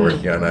I are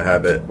working on a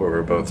habit where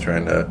we're both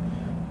trying to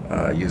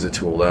use a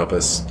tool to help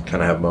us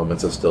kind of have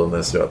moments of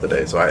stillness throughout the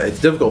day. So it's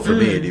difficult for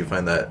me. Do you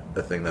find that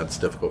a thing that's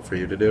difficult for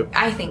you to do?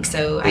 I think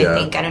so. I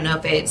don't know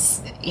if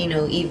it's,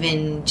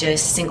 even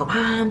just single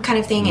mom kind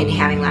of thing and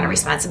having a lot of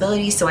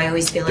responsibilities. So I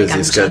always feel like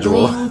I'm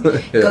juggling.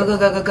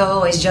 Go,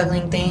 always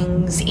juggling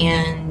things.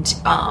 And,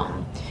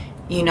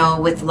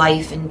 with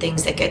life and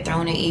things that get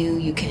thrown at you,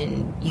 you can,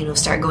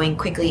 start going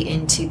quickly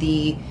into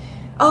the,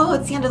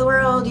 it's the end of the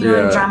world,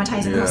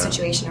 dramatizing the whole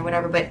situation or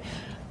whatever. But,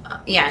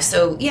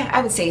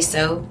 I would say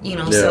so,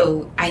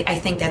 so I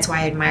think that's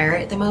why I admire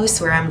it the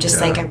most, where I'm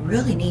just like, I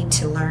really need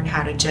to learn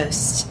how to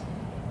just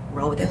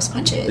roll with those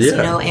punches,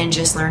 and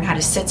just learn how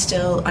to sit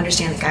still,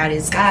 understand that God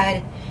is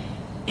God,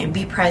 and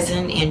be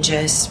present, and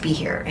just be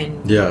here,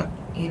 and,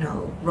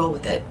 roll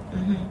with it.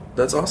 Mm-hmm.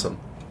 That's awesome.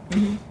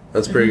 Mm-hmm.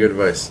 That's pretty good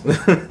advice.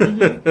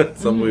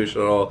 Something we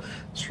should all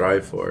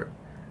strive for.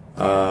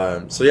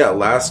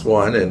 Last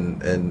one,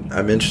 and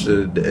I'm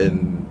interested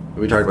in,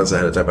 we talked about this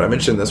ahead of time, but I'm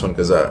interested in this one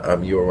because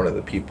you are one of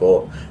the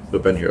people who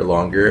have been here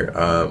longer.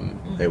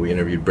 We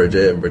interviewed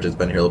Bridget, and Bridget's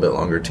been here a little bit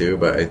longer too,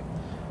 but I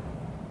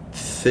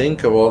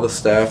think of all the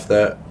staff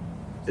that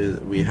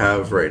we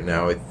have right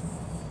now, I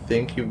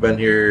think you've been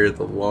here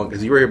the longest,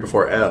 because you were here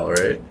before Al,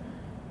 right?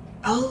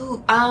 I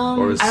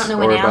don't know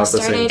when Al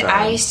started.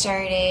 I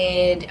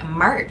started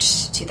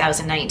March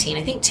 2019.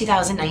 I think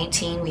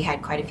 2019 we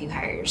had quite a few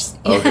hires.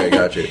 Okay,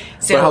 gotcha.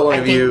 So but how long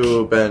have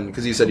you been,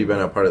 because you said you've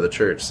been a part of the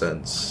church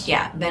since...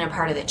 Yeah, been a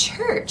part of the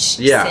church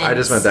I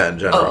just meant that in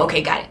general. Oh,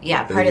 okay, got it.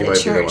 Yeah, part of the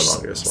church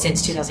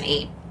since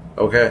 2008.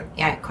 Okay.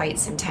 Yeah, quite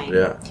some time.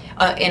 Yeah.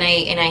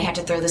 And I had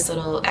to throw this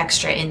little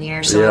extra in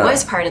there. So I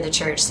was part of the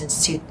church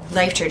since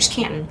Life Church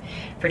Canton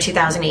for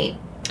 2008.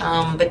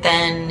 But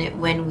then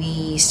when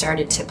we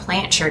started to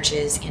plant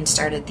churches and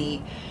started the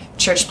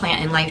church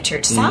plant in Life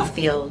Church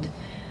Southfield,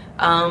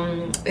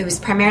 It was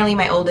primarily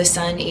my oldest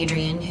son,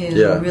 Adrian,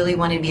 who really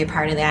wanted to be a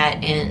part of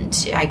that,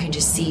 and I could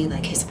just see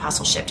like his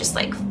apostleship just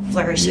like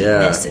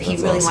flourishing. So he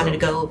really wanted to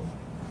go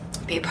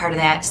be a part of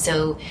that.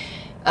 So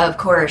of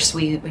course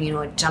we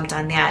jumped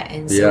on that,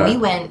 and so we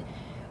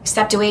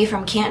stepped away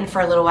from Canton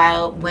for a little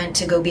while, went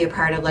to go be a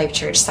part of Life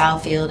Church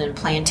Southfield and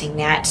planting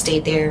that.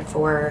 Stayed there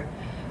for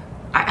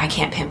I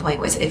can't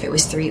pinpoint if it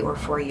was 3 or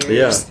 4 years.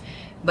 Yeah.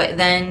 But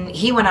then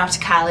he went off to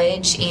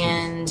college,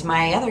 and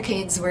my other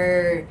kids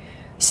were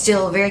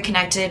still very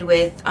connected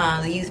with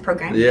the youth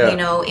program,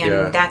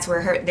 that's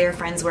where their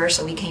friends were,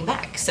 so we came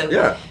back. So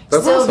that's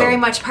still awesome. Very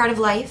much part of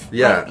life.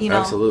 Yeah, but,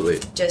 absolutely.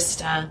 Just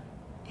had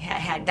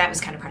that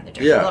was kind of part of the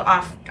journey. A little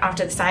off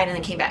to the side, and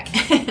then came back.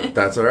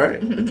 That's all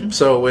right.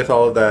 So with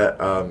all of that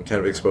kind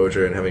of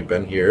exposure and having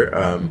been here,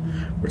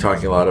 we're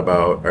talking a lot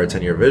about our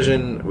 10-year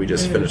vision. We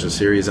just finished a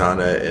series on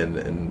it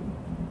and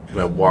kind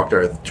of walked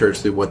our church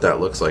through what that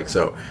looks like.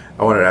 So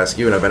I wanted to ask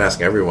you, and I've been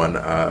asking everyone,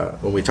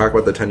 when we talk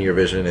about the 10-year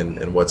vision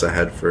and what's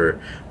ahead for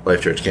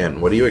Life Church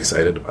Canton, what are you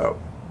excited about?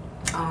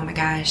 Oh my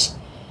gosh.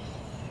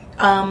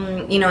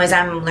 As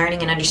I'm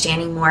learning and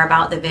understanding more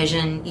about the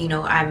vision,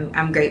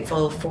 I'm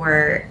grateful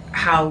for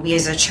how we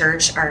as a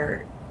church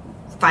are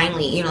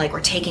finally, we're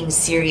taking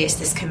serious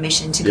this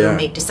commission to go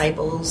make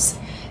disciples.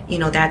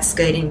 That's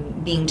good,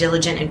 and being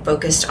diligent and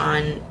focused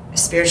on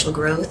spiritual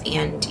growth,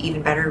 and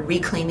even better,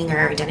 reclaiming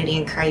our identity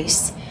in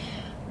Christ.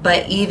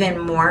 But even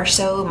more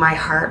so, my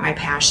heart, my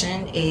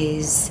passion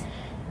is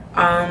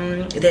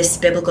this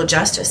biblical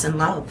justice and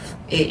love.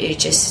 It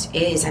just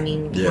is. I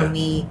mean, when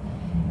we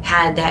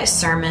had that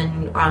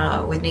sermon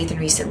with Nathan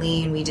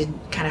recently, and we did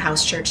kind of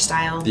house church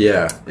style. We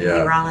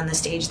were all on the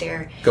stage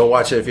there. Go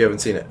watch it if you haven't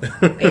seen it.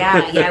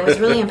 It was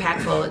really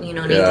impactful.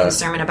 Nathan's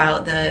sermon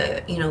about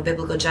the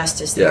biblical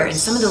justice there, and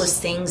some of those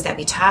things that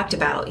we talked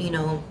about,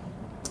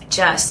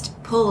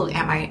 just pulled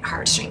at my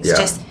heartstrings.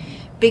 Just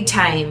big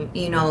time.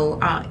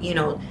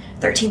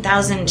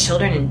 13,000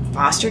 children in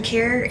foster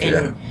care,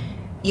 and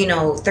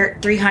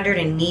 300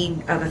 in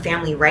need of a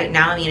family right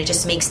now. I mean, it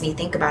just makes me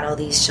think about all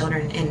these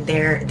children and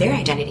their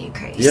identity in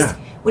Christ.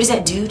 What does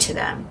that do to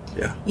them?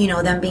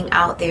 Them being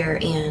out there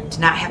and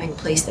not having a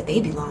place that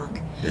they belong.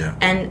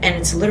 And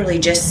it's literally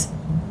just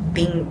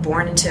being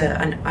born into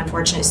an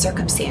unfortunate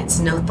circumstance,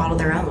 no fault of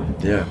their own.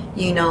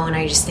 And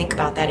I just think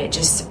about that. It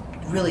just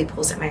really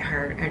pulls at my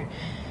heart. And,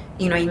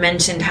 you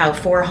mentioned how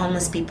 4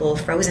 homeless people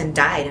frozen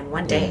died in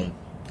one day.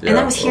 And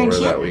that was here in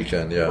Canton. That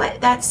weekend,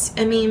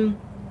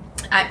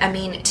 I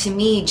mean, to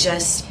me,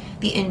 just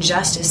the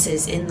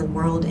injustices in the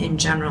world in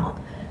general,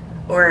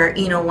 or,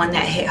 one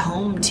that hit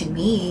home to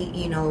me,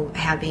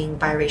 having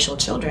biracial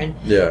children.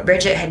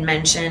 Bridget had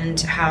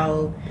mentioned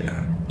how,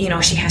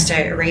 she has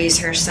to raise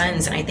her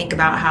sons, and I think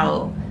about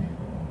how,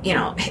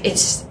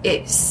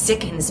 it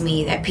sickens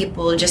me that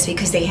people, just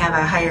because they have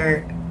a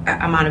higher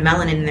amount of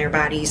melanin in their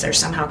bodies, are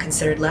somehow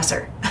considered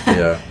lesser.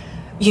 Or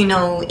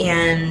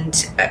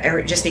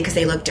just because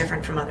they look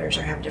different from others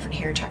or have a different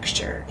hair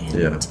texture.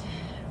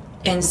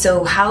 And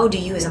so how do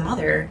you as a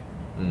mother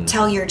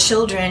tell your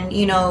children,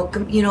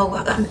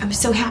 I'm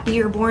so happy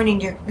you're born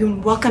and you're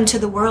welcome to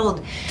the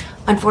world.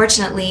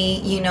 Unfortunately,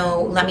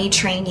 let me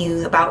train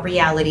you about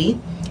reality,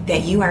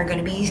 that you are going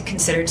to be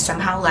considered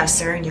somehow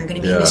lesser, and you're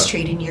going to be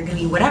mistreated, and you're going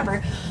to be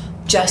whatever,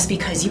 just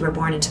because you were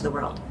born into the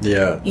world.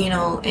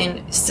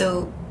 And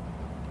so,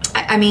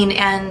 I mean,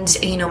 and,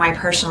 my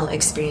personal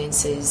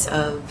experiences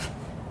of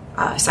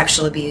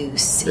sexual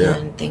abuse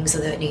and things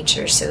of that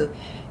nature. So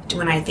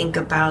when I think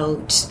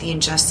about the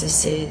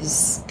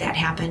injustices that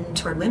happen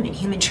toward women,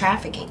 human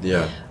trafficking,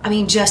 I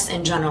mean, just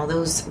in general,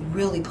 those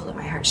really pull at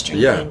my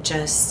heartstrings. And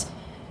just...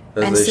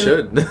 As they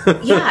should.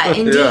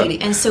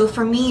 Indeed. And so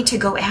for me to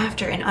go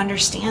after and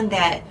understand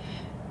that,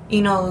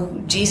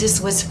 Jesus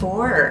was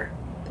for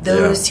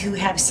those who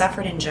have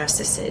suffered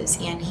injustices,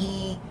 and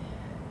he,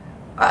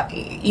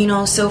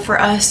 so for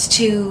us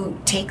to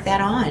take that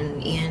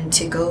on and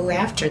to go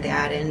after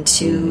that and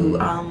to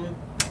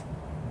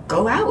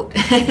go out.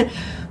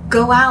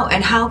 Go out,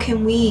 and how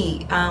can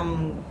we,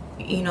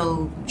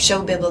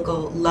 show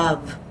biblical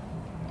love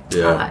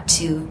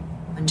to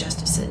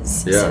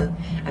injustices? So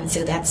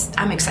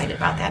I'm excited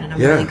about that, and I'm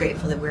really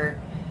grateful that we're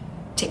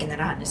taking that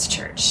on as a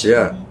church.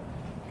 I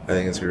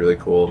think it's really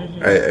cool.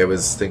 I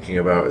was thinking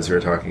about, as we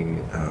were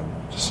talking,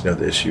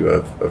 the issue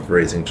of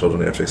raising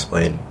children. You have to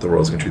explain the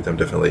world's going to treat them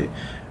differently.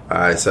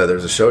 I said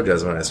there's a show,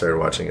 Jasmine, I started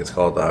watching. It's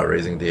called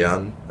Raising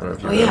Dion. I don't know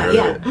if you've ever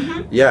heard of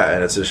it.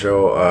 And it's a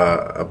show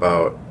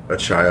about a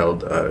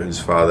child whose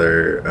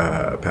father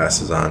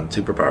passes on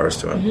superpowers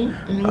to him.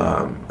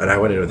 And I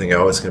went into thinking,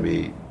 it's going to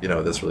be,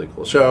 this really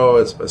cool show.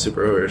 It's a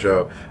superhero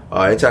show.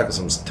 It tackles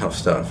some tough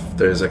stuff.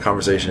 There's a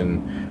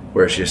conversation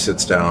where she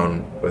sits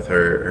down with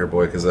her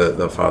boy, because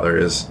the father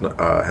has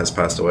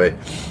passed away,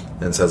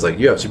 and says, like,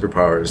 you have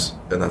superpowers,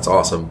 and that's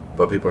awesome,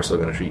 but people are still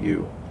going to treat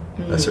you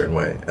a certain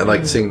way. And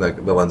like seeing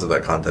the lens of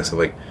that context of,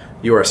 like,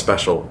 you are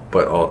special,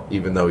 but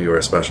even though you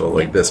are special,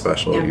 like this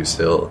special, you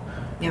still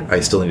I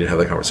still need to have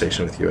that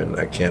conversation with you, and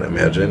I can't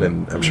imagine,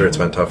 and I'm sure it's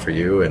been tough for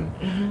you, and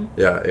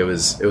it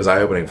was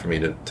eye-opening for me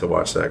to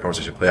watch that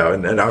conversation play out,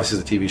 and obviously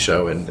it's a TV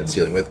show, and it's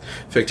dealing with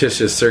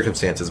fictitious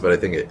circumstances, but I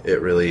think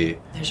it really,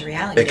 there's a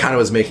reality. It kind of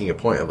was making a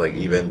point of like,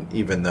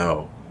 even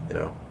though,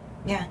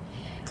 Yeah.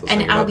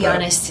 And I'll be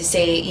honest to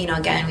say,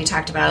 again, we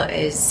talked about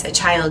as a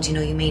child,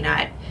 you may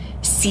not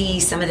see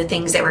some of the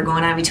things that were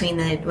going on between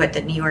the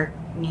New York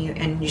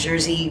and New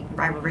Jersey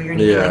rivalry or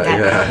anything like that.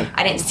 Yeah.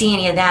 I didn't see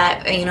any of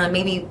that. And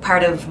maybe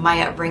part of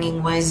my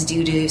upbringing was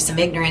due to some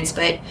ignorance,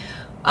 but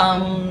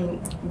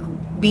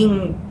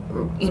being,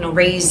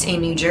 raised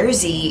in New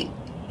Jersey,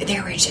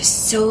 there were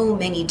just so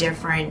many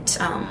different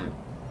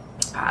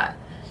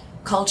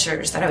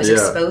cultures that I was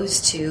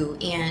exposed to,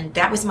 and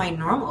that was my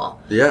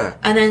normal. Yeah.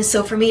 And then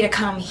so for me to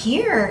come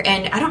here,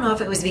 and I don't know if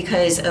it was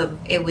because of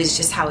it was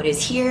just how it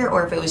is here,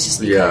 or if it was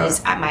just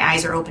because my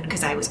eyes are open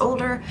because I was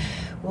older,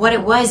 what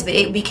it was, but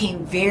it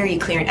became very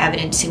clear and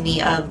evident to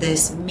me of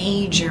this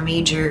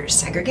major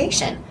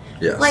segregation.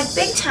 Yes. Like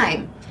big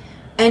time.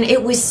 And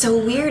it was so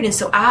weird and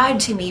so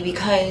odd to me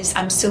because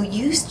I'm so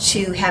used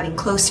to having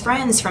close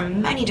friends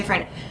from many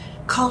different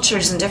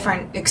cultures and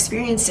different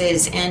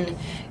experiences, and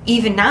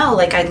even now,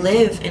 like, I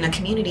live in a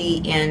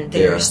community and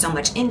there's so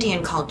much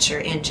Indian culture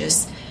and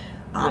just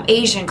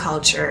Asian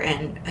culture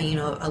and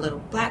a little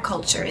black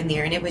culture in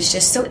there, and it was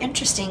just so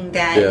interesting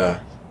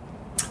that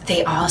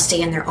they all stay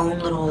in their own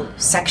little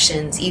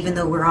sections, even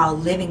though we're all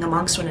living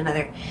amongst one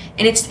another.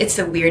 And it's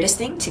the weirdest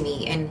thing to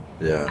me, and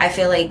I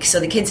feel like, so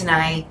the kids and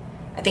I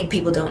think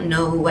people don't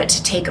know what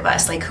to take of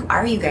us. Like, who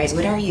are you guys?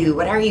 What are you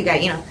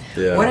guys?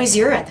 What is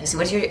your ethnicity?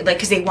 What is your, like,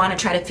 because they want to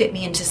try to fit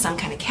me into some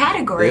kind of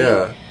category.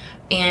 Yeah.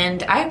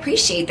 And I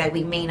appreciate that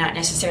we may not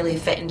necessarily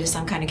fit into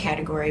some kind of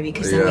category,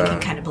 because then we can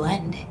kind of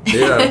blend.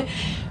 Yeah.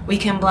 We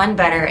can blend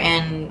better.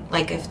 And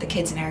like, if the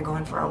kids and I are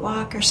going for a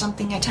walk or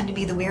something, I tend to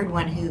be the weird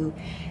one who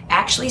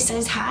actually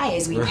says hi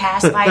as we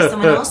pass by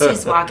someone else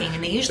who's walking,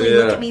 and they usually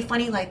look at me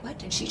funny, like, what,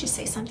 did she just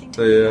say something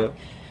to me?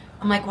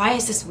 I'm like, why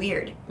is this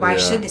weird? Why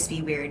should this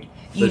be weird?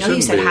 You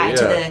said hi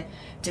to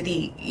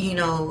the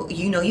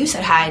you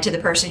said hi to the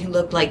person who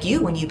looked like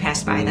you when you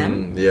passed by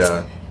them.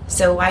 Yeah.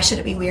 So why should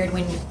it be weird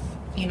when,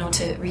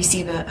 to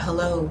receive a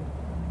hello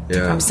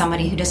from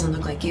somebody who doesn't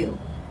look like you?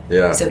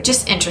 Yeah. So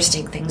just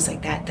interesting things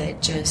like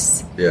that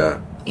just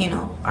are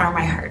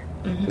my heart.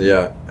 Mm-hmm.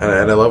 Yeah.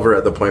 And I love we're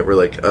at the point where,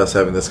 like, us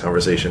having this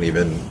conversation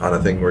even on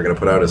a thing we're going to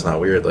put out is not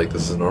weird. Like,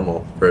 this is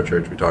normal for a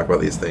church. We talk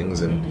about these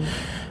things and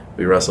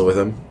we wrestle with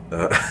them,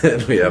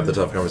 and we have the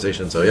tough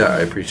conversation. So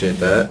I appreciate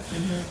that.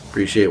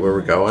 Appreciate where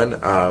we're going.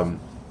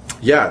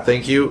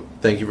 Thank you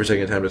for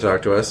taking time to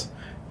talk to us.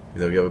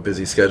 You have a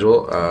busy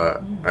schedule.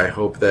 I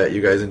hope that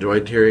you guys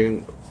enjoyed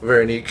hearing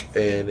Veronique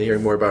and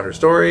hearing more about her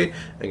story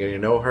and getting to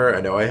know her.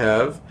 I know I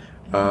have.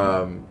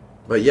 But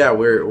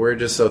we're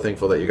just so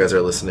thankful that you guys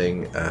are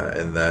listening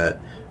and that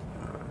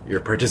you're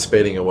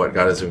participating in what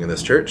God is doing in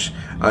this church.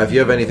 If you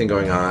have anything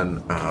going on,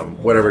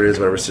 whatever it is,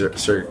 whatever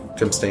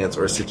circumstance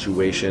or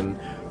situation,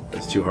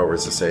 it's two hard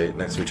words to say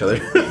next to each other,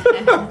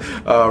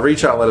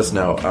 reach out and let us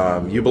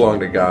know. You belong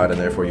to God, and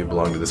therefore you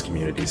belong to this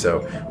community,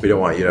 so we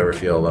don't want you to ever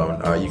feel alone.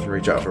 You can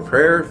reach out for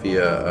prayer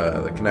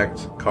via the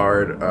Connect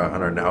card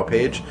on our Now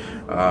page,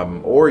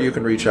 or you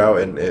can reach out,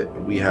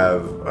 and we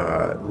have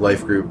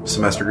life group,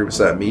 semester groups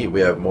that meet.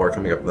 We have more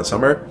coming up in the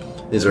summer.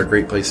 These are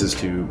great places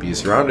to be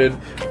surrounded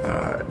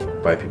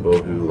by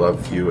people who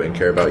love you and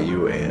care about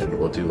you and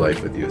will do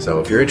life with you.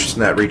 So if you're interested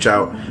in that, reach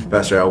out.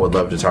 Pastor Al would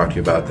love to talk to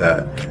you about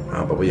that.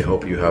 But we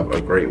hope you have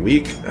a great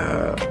week.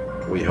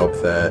 We hope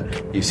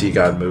that you see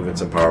God move in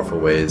some powerful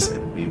ways,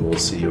 and we will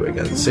see you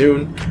again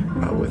soon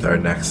with our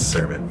next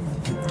sermon.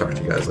 Talk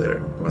to you guys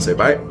later. Want to say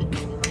bye?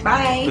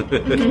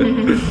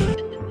 Bye.